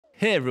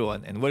Hey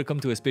everyone, and welcome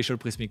to a special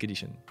Prismic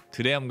edition.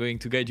 Today I'm going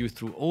to guide you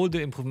through all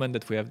the improvement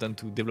that we have done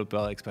to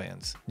developer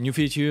experience. New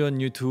features,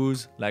 new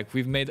tools,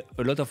 we've made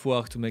a lot of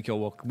work to make your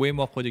work way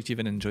more productive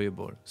and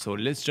enjoyable. So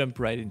let's jump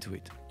right into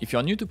it. If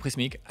you're new to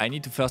Prismic, I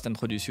need to first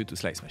introduce you to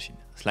Slice Machine.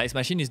 Slice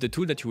Machine is the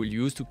tool that you will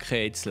use to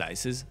create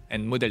slices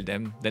and model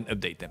them, then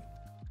update them.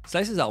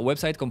 Slices are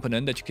website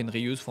components that you can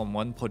reuse from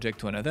one project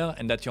to another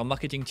and that your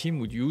marketing team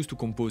would use to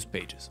compose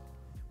pages.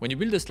 When you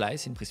build a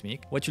slice in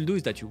Prismic, what you'll do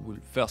is that you will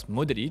first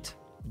model it,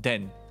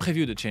 then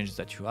preview the changes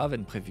that you have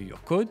and preview your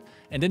code,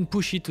 and then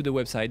push it to the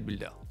website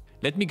builder.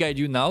 Let me guide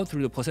you now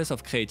through the process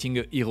of creating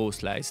a hero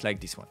slice like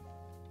this one.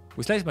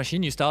 With Slice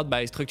Machine, you start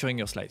by structuring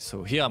your slice.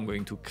 So here I'm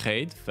going to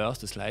create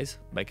first a slice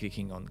by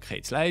clicking on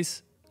Create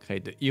Slice,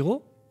 create the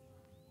hero,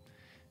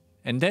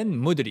 and then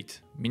model it,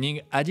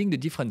 meaning adding the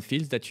different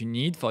fields that you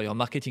need for your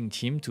marketing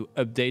team to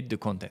update the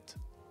content.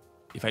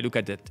 If I look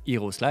at that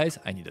hero slice,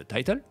 I need a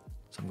title,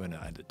 so I'm going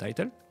to add a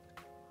title.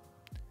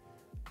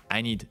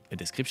 I need a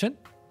description,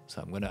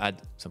 so I'm going to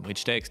add some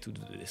rich text to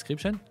do the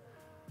description.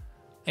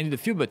 I need a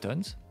few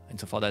buttons, and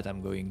so for that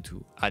I'm going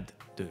to add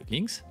the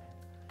links.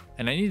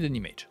 And I need an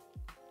image.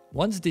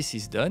 Once this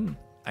is done,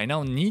 I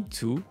now need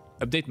to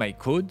update my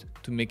code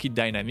to make it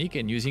dynamic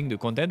and using the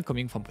content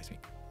coming from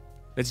Prismic.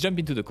 Let's jump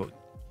into the code.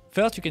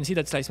 First, you can see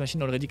that Slice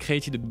Machine already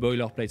created a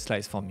boilerplate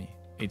slice for me.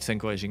 It's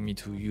encouraging me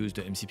to use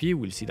the MCP,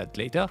 we'll see that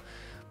later.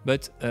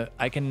 But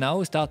I can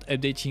now start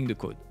updating the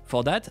code.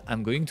 For that,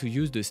 I'm going to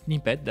use the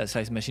snippet that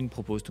Slice Machine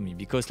proposed to me.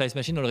 Because Slice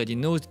Machine already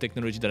knows the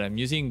technology that I'm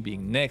using,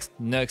 being Next,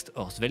 Next,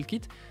 or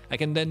Svelkit, I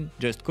can then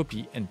just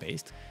copy and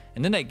paste.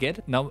 And then I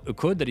get now a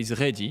code that is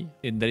ready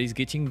and that is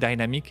getting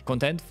dynamic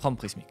content from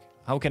Prismic.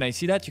 How can I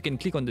see that? You can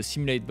click on the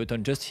Simulate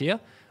button just here,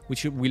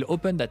 which will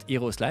open that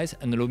hero slice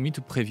and allow me to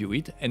preview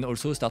it and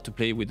also start to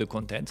play with the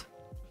content.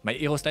 My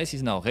hero slice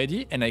is now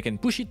ready and I can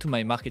push it to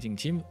my marketing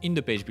team in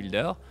the page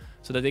builder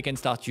so that they can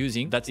start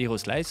using that hero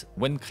slice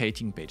when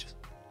creating pages.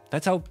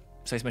 That's how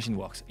Slice Machine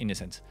works in a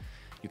sense.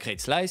 You create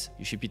slice,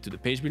 you ship it to the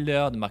page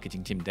builder, the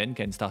marketing team then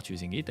can start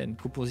using it and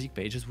compose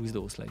pages with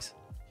those slice.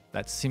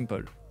 That's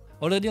simple.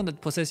 Already on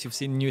that process, you've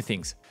seen new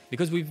things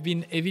because we've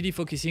been heavily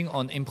focusing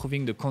on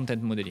improving the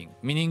content modeling,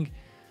 meaning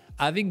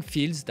having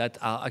fields that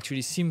are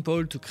actually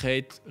simple to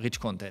create rich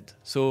content.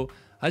 So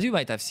as you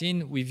might have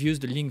seen, we've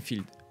used the link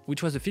field,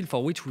 which was a field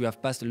for which we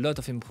have passed a lot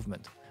of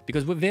improvement.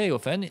 Because very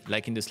often,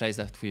 like in the slides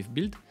that we've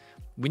built,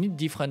 we need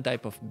different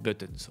type of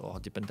buttons or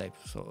different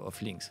types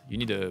of links. You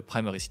need a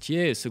primary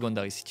CTA, a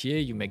secondary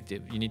CTA,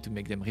 you need to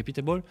make them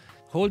repeatable.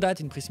 All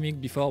that in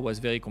Prismic before was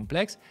very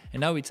complex,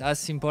 and now it's as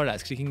simple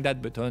as clicking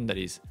that button that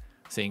is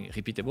saying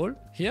repeatable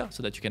here,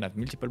 so that you can have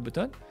multiple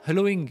buttons,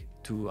 allowing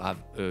to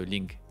have a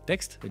link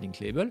text, a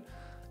link label,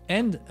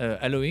 and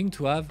allowing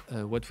to have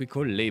what we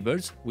call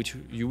labels, which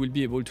you will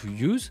be able to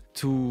use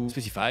to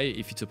specify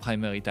if it's a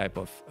primary type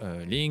of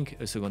link,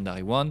 a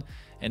secondary one,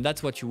 and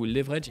that's what you will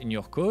leverage in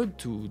your code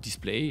to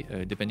display,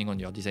 depending on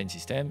your design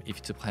system, if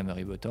it's a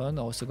primary button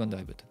or a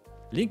secondary button.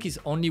 Link is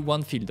only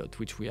one field at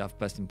which we have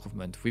past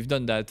improvement. We've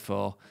done that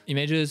for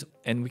images,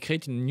 and we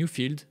created a new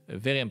field, a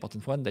very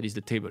important one, that is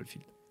the table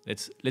field.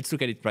 Let's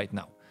look at it right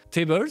now.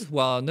 Tables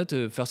were not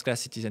a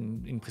first-class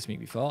citizen in Prismic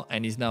before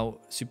and is now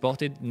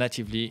supported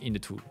natively in the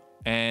tool.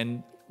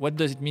 And what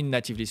does it mean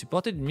natively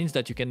supported? It means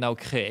that you can now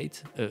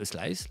create a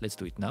slice. Let's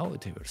do it now, a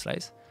table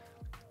slice,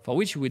 for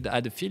which you would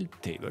add a field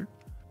table.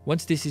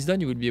 Once this is done,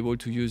 you will be able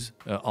to use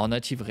our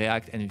native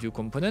React and Vue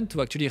component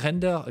to actually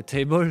render a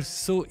table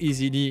so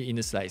easily in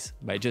a slice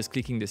by just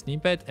clicking the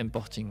snippet,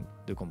 importing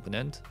the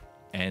component,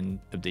 and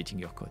updating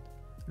your code.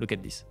 Look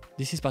at this.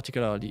 This is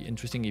particularly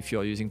interesting if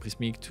you're using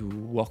Prismic to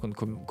work on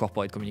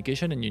corporate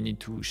communication and you need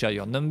to share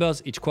your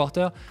numbers each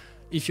quarter.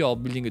 If you're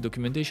building a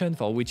documentation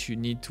for which you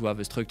need to have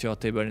a structured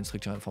table and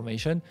structured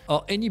information,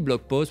 or any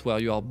blog post where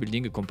you are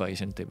building a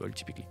comparison table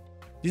typically.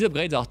 These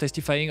upgrades are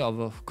testifying of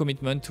a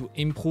commitment to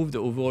improve the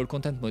overall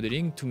content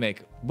modeling to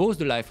make both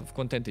the life of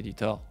content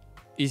editor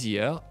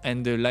easier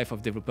and the life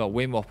of developer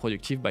way more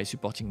productive by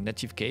supporting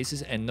native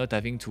cases and not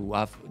having to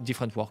have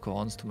different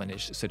workarounds to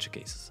manage such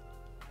cases.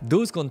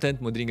 Those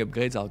content modeling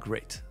upgrades are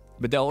great,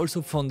 but they are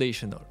also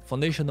foundational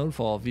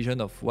for our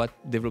vision of what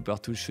developer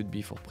tools should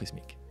be for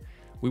Prismic.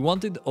 We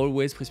wanted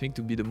always Prismic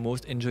to be the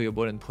most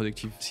enjoyable and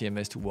productive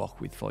CMS to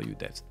work with for you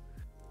devs.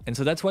 And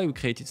so that's why we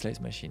created Slice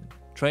Machine,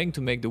 trying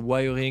to make the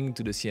wiring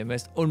to the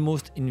CMS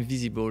almost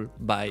invisible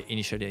by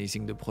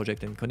initializing the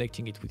project and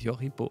connecting it with your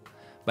repo,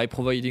 by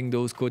providing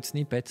those code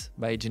snippets,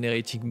 by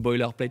generating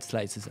boilerplate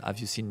slices,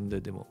 as you've seen in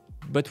the demo.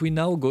 But we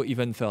now go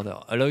even further,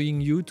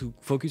 allowing you to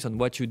focus on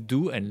what you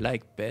do and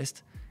like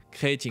best,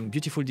 creating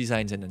beautiful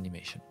designs and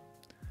animation.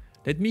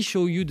 Let me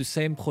show you the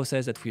same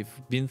process that we've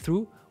been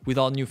through with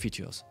our new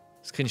features,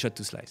 screenshot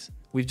to slice.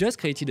 We've just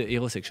created a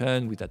hero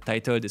section with a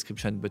title,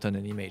 description, button,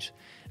 and image.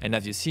 And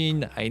as you've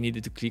seen, I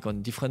needed to click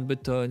on different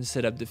buttons,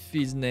 set up the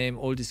field's name,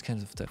 all this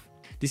kinds of stuff.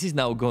 This is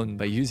now gone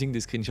by using the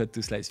screenshot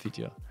to slice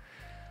feature.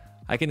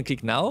 I can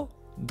click now,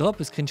 drop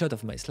a screenshot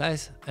of my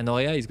slice, and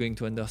our AI is going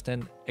to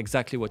understand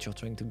exactly what you're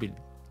trying to build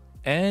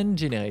and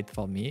generate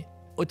for me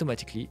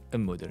automatically a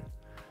model.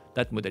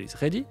 that model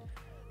is ready.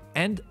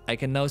 And I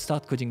can now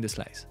start coding the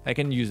slice. I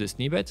can use a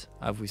snippet,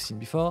 as we've seen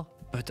before,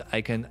 but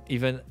I can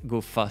even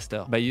go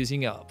faster by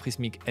using a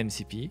Prismic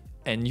MCP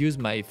and use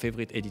my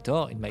favorite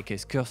editor, in my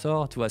case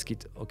Cursor, to ask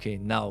it, okay,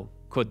 now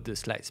code the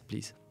slice,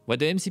 please. What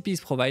the MCP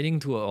is providing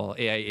to our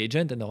AI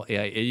agent and our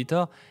AI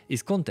editor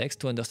is context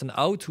to understand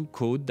how to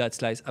code that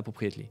slice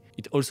appropriately.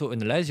 It also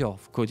analyzes your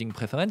coding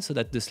preference so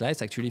that the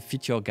slice actually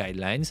fit your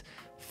guidelines,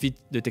 fit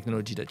the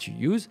technology that you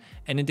use,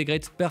 and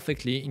integrates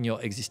perfectly in your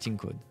existing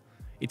code.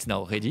 It's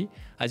now ready.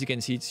 As you can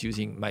see, it's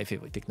using my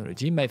favorite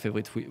technology, my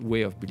favorite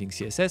way of building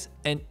CSS,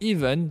 and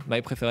even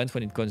my preference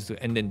when it comes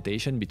to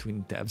indentation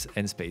between tabs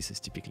and spaces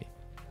typically.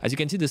 As you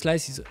can see, the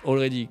slice is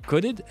already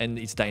coded and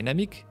it's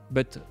dynamic,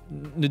 but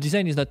the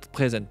design is not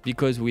present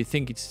because we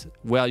think it's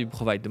where you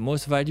provide the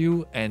most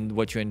value and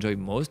what you enjoy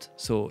most.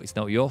 So it's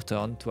now your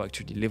turn to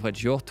actually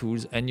leverage your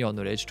tools and your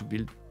knowledge to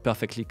build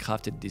perfectly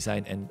crafted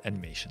design and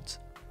animations.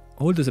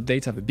 All those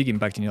updates have a big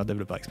impact in your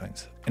developer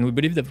experience, and we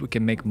believe that we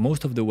can make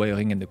most of the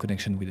wiring and the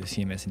connection with the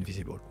CMS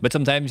invisible. But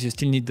sometimes you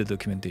still need the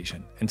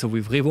documentation, and so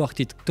we've reworked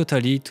it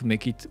totally to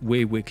make it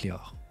way clearer.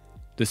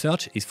 The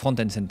search is front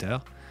and center,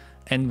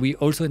 and we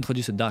also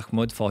introduced a dark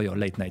mode for your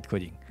late night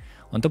coding.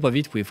 On top of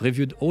it, we've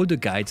reviewed all the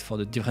guides for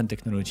the different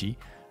technology,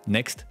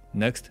 Next,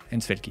 Next,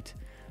 and SvelteKit.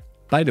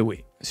 By the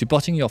way,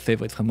 supporting your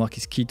favorite framework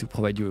is key to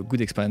provide you a good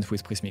experience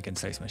with Prismic and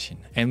Slice Machine,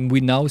 and we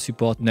now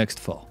support Next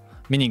 4,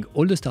 meaning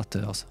all the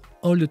starters,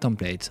 all the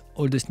templates,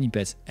 all the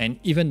snippets, and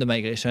even the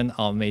migration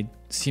are made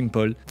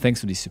simple thanks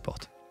to this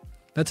support.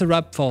 That's a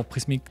wrap for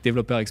Prismic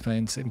Developer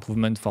Experience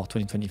Improvement for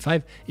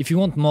 2025. If you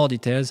want more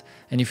details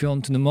and if you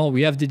want to know more,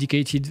 we have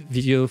dedicated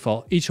video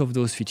for each of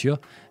those features,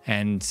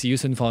 and see you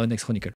soon for our next Chronicle.